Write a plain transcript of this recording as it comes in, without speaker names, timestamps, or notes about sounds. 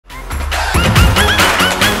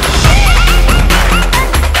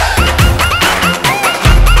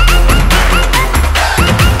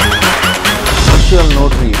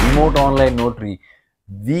online notary.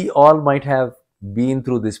 We all might have been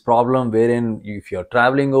through this problem wherein if you're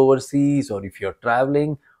traveling overseas or if you're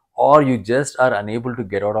traveling or you just are unable to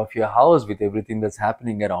get out of your house with everything that's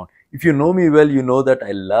happening around. If you know me well, you know that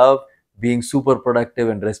I love being super productive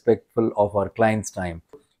and respectful of our clients' time.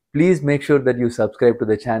 Please make sure that you subscribe to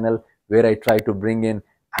the channel where I try to bring in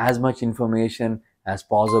as much information as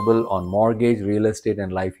possible on mortgage, real estate,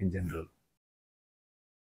 and life in general.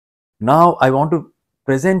 Now I want to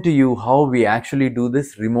present to you how we actually do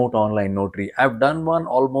this remote online notary. I've done one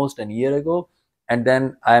almost a year ago, and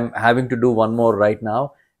then I'm having to do one more right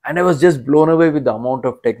now. And I was just blown away with the amount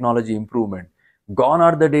of technology improvement. Gone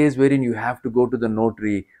are the days wherein you have to go to the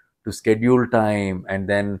notary to schedule time, and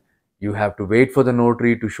then you have to wait for the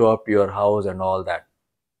notary to show up to your house and all that.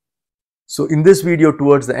 So in this video,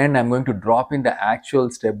 towards the end, I'm going to drop in the actual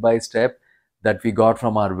step-by-step that we got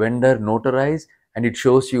from our vendor Notarize, and it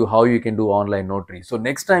shows you how you can do online notary. So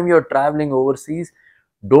next time you're traveling overseas,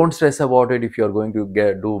 don't stress about it if you're going to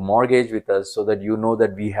do mortgage with us, so that you know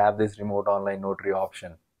that we have this remote online notary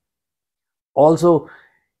option. Also,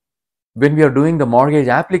 when we are doing the mortgage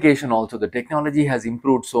application also, the technology has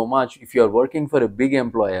improved so much. If you are working for a big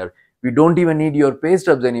employer, we don't even need your pay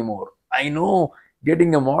stubs anymore. I know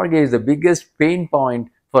getting a mortgage, the biggest pain point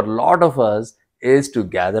for a lot of us is to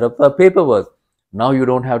gather up the paperwork. Now you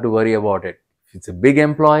don't have to worry about it. If it's a big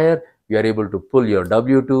employer, you are able to pull your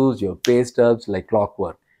W-2s, your pay stubs like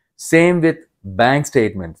clockwork. Same with bank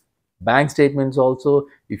statements. Bank statements also,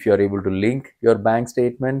 if you are able to link your bank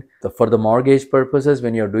statement. For the mortgage purposes,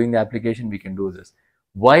 when you're doing the application, we can do this.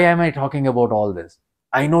 Why am I talking about all this?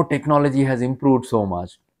 I know technology has improved so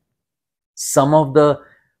much. Some of the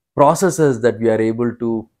processes that we are able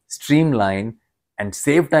to streamline and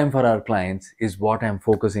save time for our clients is what I'm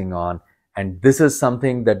focusing on. And this is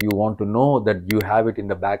something that you want to know, that you have it in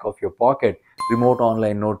the back of your pocket, remote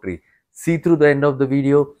online notary. See through the end of the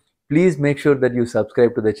video. Please make sure that you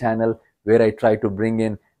subscribe to the channel where I try to bring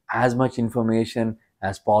in as much information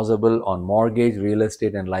as possible on mortgage, real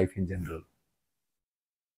estate, and life in general.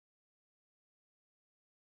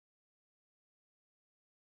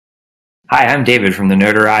 Hi, I'm David from the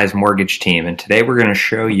Notarize mortgage team, and today we're going to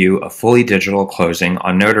show you a fully digital closing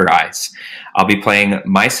on Notarize. I'll be playing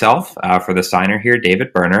myself for the signer here,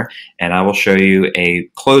 David Berner, and I will show you a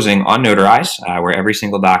closing on Notarize where every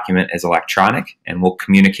single document is electronic, and we'll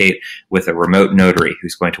communicate with a remote notary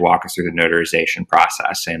who's going to walk us through the notarization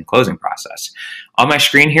process and closing process. On my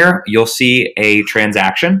screen here, you'll see a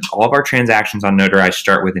transaction. All of our transactions on Notarize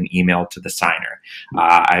start with an email to the signer.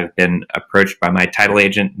 I've been approached by my title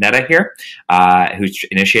agent, Netta, here, who's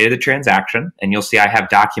initiated the transaction, and you'll see I have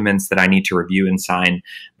documents that I need to review and sign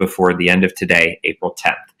before the end of today, April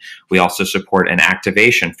 10th. We also support an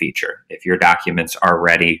activation feature. If your documents are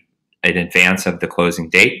ready in advance of the closing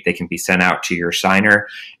date, they can be sent out to your signer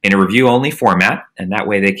in a review-only format, and that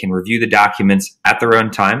way they can review the documents at their own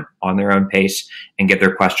time, on their own pace, and get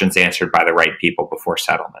their questions answered by the right people before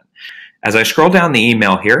settlement. As I scroll down the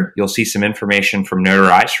email here, you'll see some information from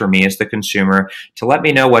Notarize for me as the consumer to let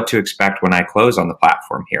me know what to expect when I close on the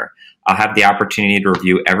platform here. I'll have the opportunity to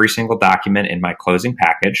review every single document in my closing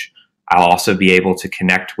package. I'll also be able to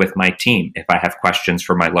connect with my team if I have questions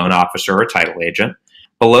for my loan officer or title agent.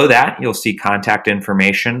 Below that, you'll see contact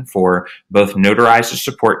information for both Notarize's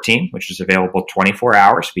support team, which is available 24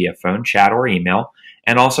 hours via phone, chat, or email,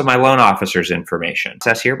 and also my loan officer's information.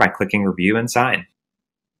 Access here by clicking review and sign.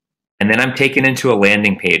 And then I'm taken into a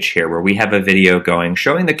landing page here where we have a video going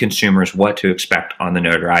showing the consumers what to expect on the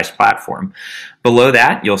Notarize platform. Below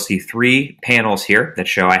that, you'll see 3 panels here that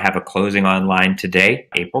show I have a closing online today,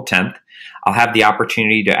 April 10th. I'll have the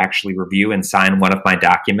opportunity to actually review and sign one of my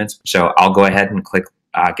documents. So I'll go ahead and click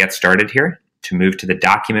Get Started here to move to the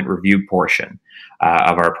document review portion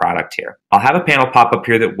of our product here. I'll have a panel pop up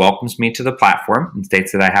here that welcomes me to the platform and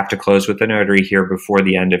states that I have to close with the notary here before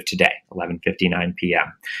the end of today, 11:59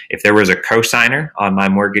 p.m. If there was a co-signer on my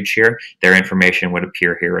mortgage here, their information would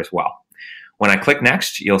appear here as well. When I click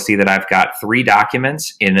next, you'll see that I've got 3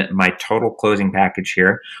 documents in my total closing package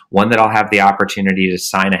here. One that I'll have the opportunity to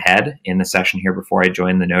sign ahead in the session here before I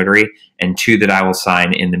join the notary, and 2 that I will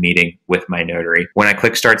sign in the meeting with my notary. When I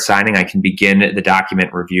click Start Signing, I can begin the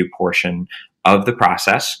document review portion of the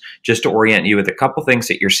process. Just to orient you with a couple things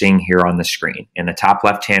that you're seeing here on the screen. In the top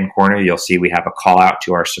left-hand corner, you'll see we have a call out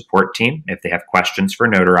to our support team if they have questions for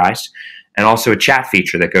Notarize, and also a chat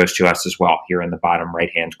feature that goes to us as well here in the bottom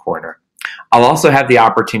right-hand corner. I'll also have the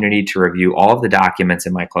opportunity to review all of the documents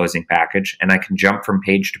in my closing package, and I can jump from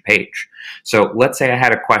page to page. So let's say I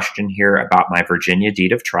had a question here about my Virginia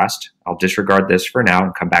deed of trust. I'll disregard this for now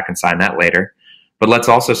and come back and sign that later. But let's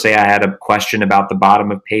also say I had a question about the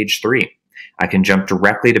bottom of page 3. I can jump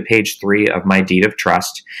directly to page 3 of my deed of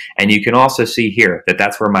trust. And you can also see here that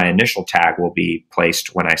that's where my initial tag will be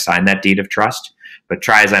placed when I sign that deed of trust. But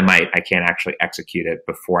try as I might, I can't actually execute it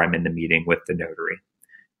before I'm in the meeting with the notary.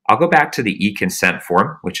 I'll go back to the e-consent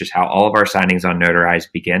form, which is how all of our signings on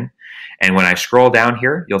Notarize begin. And when I scroll down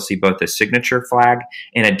here, you'll see both a signature flag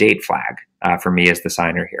and a date flag for me as the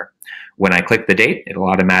signer here. When I click the date, it'll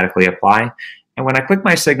automatically apply. And when I click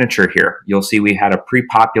my signature here, you'll see we had a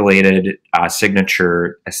pre-populated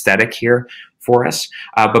signature aesthetic here for us.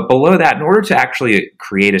 But below that, in order to actually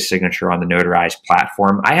create a signature on the Notarize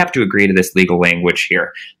platform, I have to agree to this legal language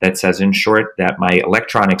here that says, in short, that my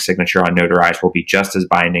electronic signature on Notarize will be just as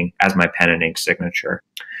binding as my pen and ink signature.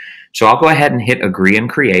 So I'll go ahead and hit agree and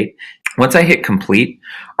create. Once I hit complete,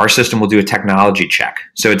 our system will do a technology check.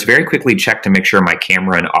 So it's very quickly checked to make sure my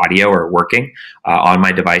camera and audio are working on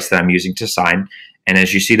my device that I'm using to sign. And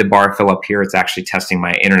as you see the bar fill up here, it's actually testing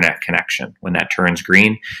my internet connection. When that turns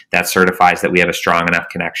green, that certifies that we have a strong enough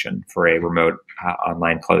connection for a remote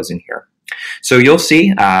online closing here. So you'll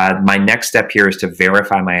see my next step here is to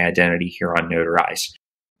verify my identity here on Notarize.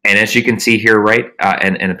 And as you can see here, right,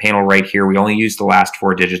 in the panel right here, we only use the last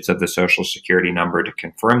 4 digits of the social security number to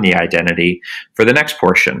confirm the identity for the next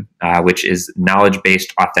portion, which is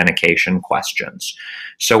knowledge-based authentication questions.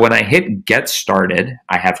 So when I hit get started,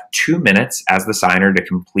 I have 2 minutes as the signer to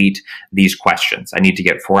complete these questions. I need to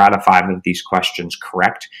get 4 out of 5 of these questions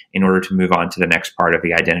correct in order to move on to the next part of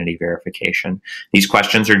the identity verification. These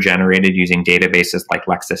questions are generated using databases like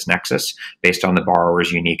LexisNexis based on the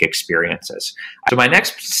borrower's unique experiences. So my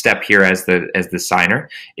next step here as the signer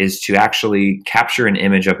is to actually capture an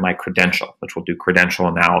image of my credential, which will do credential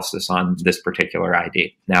analysis on this particular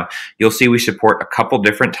ID. Now, you'll see we support a couple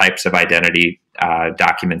different types of identity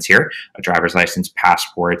documents here: a driver's license,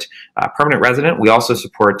 passport, permanent resident. We also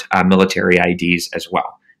support military IDs as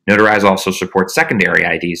well. Notarize also supports secondary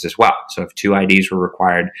IDs as well. So if 2 IDs were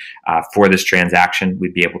required for this transaction,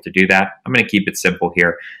 we'd be able to do that. I'm going to keep it simple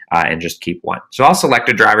here and just keep 1. So I'll select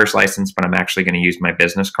a driver's license, but I'm actually going to use my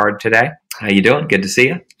business card today. How you doing? Good to see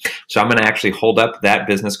you. So I'm going to actually hold up that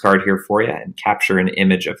business card here for you and capture an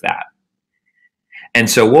image of that. And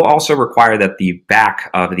so we'll also require that the back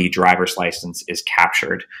of the driver's license is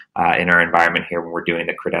captured in our environment here when we're doing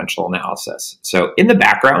the credential analysis. So in the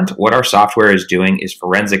background, what our software is doing is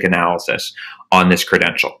forensic analysis on this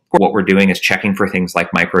credential. What we're doing is checking for things like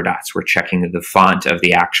microdots. We're checking the font of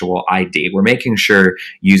the actual ID. We're making sure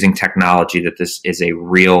using technology that this is a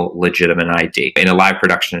real legitimate ID. In a live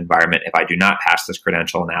production environment, if I do not pass this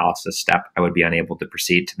credential analysis step, I would be unable to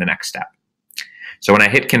proceed to the next step. So when I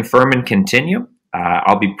hit confirm and continue,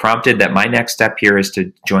 I'll be prompted that my next step here is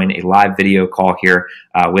to join a live video call here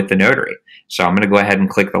with the notary. So I'm going to go ahead and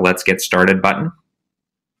click the Let's Get Started button.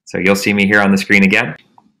 So you'll see me here on the screen again.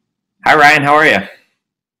 Hi, Ryan. How are you?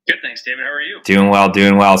 Good, thanks, David. How are you? Doing well,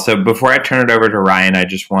 doing well. So before I turn it over to Ryan, I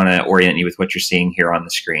just want to orient you with what you're seeing here on the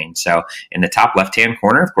screen. So in the top left-hand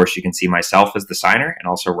corner, of course, you can see myself as the signer and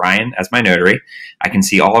also Ryan as my notary. I can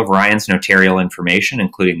see all of Ryan's notarial information,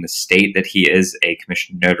 including the state that he is a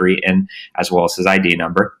commissioned notary in, as well as his ID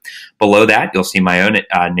number. Below that, you'll see my own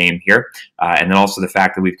name here, and then also the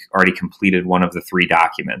fact that we've already completed one of the 3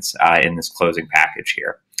 documents in this closing package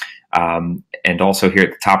here. And also here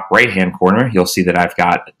at the top right-hand corner, you'll see that I've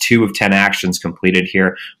got 2 of 10 actions completed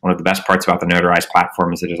here. One of the best parts about the Notarize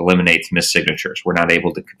platform is that it eliminates missed signatures. We're not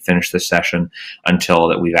able to finish this session until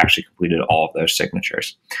that we've actually completed all of those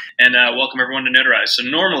signatures. And welcome everyone to Notarize. So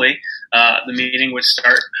normally the meeting would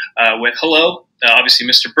start with hello, obviously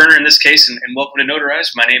Mr. Berner in this case, and welcome to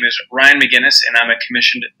Notarize. My name is Ryan McGinnis, and I'm a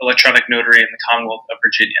commissioned electronic notary in the Commonwealth of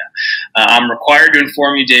Virginia. I'm required to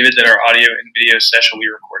inform you, David, that our audio and video session will be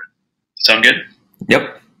recorded. Sound good?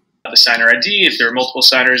 Yep. The signer ID, if there are multiple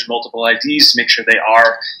signers, multiple IDs, make sure they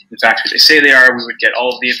are, in fact, who they say they are. We would get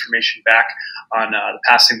all of the information back on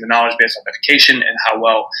passing the knowledge-based authentication and how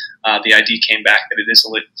well the ID came back, that it is a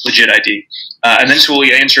legit ID. And then so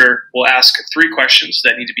we'll ask 3 questions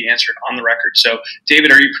that need to be answered on the record. So,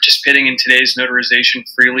 David, are you participating in today's notarization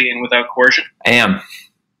freely and without coercion? I am.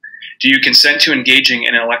 Do you consent to engaging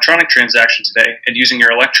in an electronic transaction today and using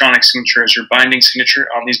your electronic signature as your binding signature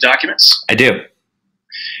on these documents? I do.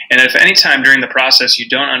 And if any time during the process you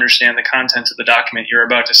don't understand the contents of the document you're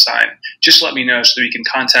about to sign, just let me know so that we can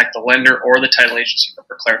contact the lender or the title agency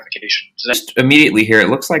for clarification. Just immediately here, it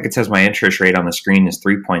looks like it says my interest rate on the screen is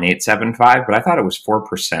 3.875, but I thought it was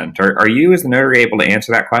 4%. Are you, as the notary, able to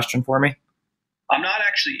answer that question for me? I'm not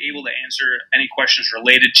actually able to answer any questions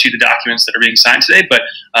related to the documents that are being signed today, but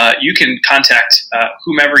you can contact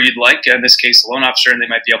whomever you'd like, in this case, the loan officer, and they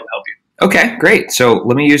might be able to help you. Okay, great. So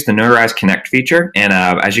let me use the Notarize Connect feature. And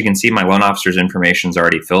as you can see, my loan officer's information is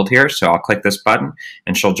already filled here. So I'll click this button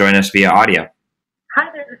and she'll join us via audio. Hi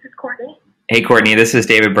there, this is Courtney. Hey, Courtney, this is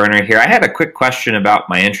David Berner here. I had a quick question about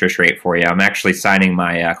my interest rate for you. I'm actually signing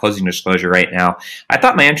my closing disclosure right now. I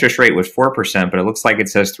thought my interest rate was 4%, but it looks like it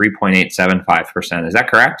says 3.875%. Is that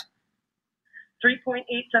correct? 3.875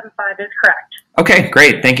 is correct. Okay,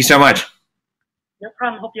 great. Thank you so much. No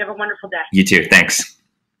problem. Hope you have a wonderful day. You too. Thanks.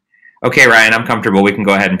 Okay, Ryan, I'm comfortable. We can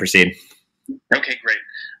go ahead and proceed. Okay, great.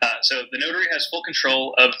 So the notary has full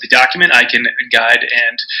control of the document. I can guide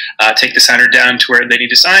and take the signer down to where they need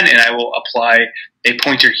to sign, and I will apply a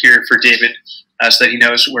pointer here for David so that he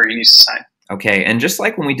knows where he needs to sign. Okay, and just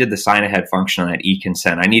like when we did the sign ahead function on that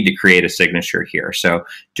e-consent, I need to create a signature here. So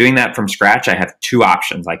doing that from scratch, I have two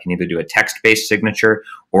options. I can either do a text-based signature,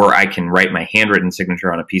 or I can write my handwritten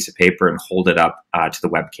signature on a piece of paper and hold it up to the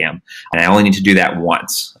webcam. And I only need to do that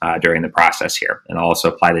once during the process here. And I'll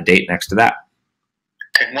also apply the date next to that.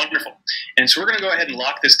 Okay, wonderful. And so we're going to go ahead and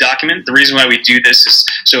lock this document. The reason why we do this is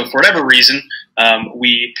so for whatever reason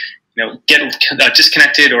we get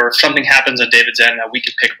disconnected, or if something happens on David's end, we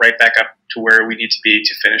can pick right back up to where we need to be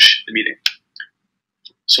to finish the meeting.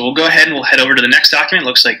 So we'll go ahead and we'll head over to the next document.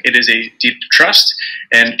 Looks like it is a deed of trust.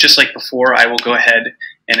 And just like before, I will go ahead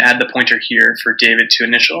and add the pointer here for David to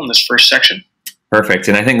initial in this first section. Perfect.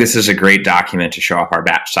 And I think this is a great document to show off our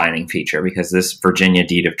batch signing feature, because this Virginia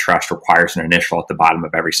deed of trust requires an initial at the bottom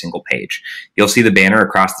of every single page. You'll see the banner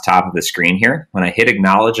across the top of the screen here. When I hit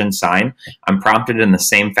acknowledge and sign, I'm prompted in the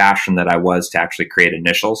same fashion that I was to actually create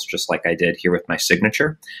initials, just like I did here with my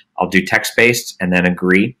signature. I'll do text-based and then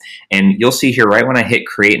agree. And you'll see here right when I hit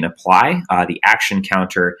create and apply, the action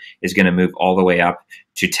counter is going to move all the way up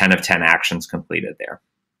to 10 of 10 actions completed there.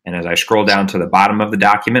 And as I scroll down to the bottom of the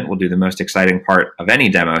document, we'll do the most exciting part of any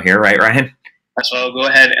demo here, right, Ryan? So I'll go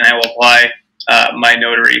ahead and I will apply my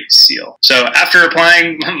notary seal. So after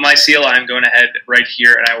applying my seal, I'm going ahead right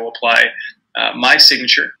here and I will apply my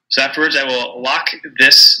signature. So afterwards, I will lock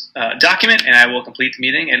this document and I will complete the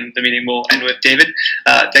meeting, and the meeting will end with David.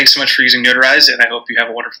 Thanks so much for using Notarize, and I hope you have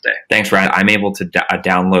a wonderful day. Thanks, Ryan. I'm able to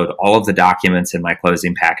download all of the documents in my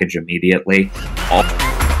closing package immediately.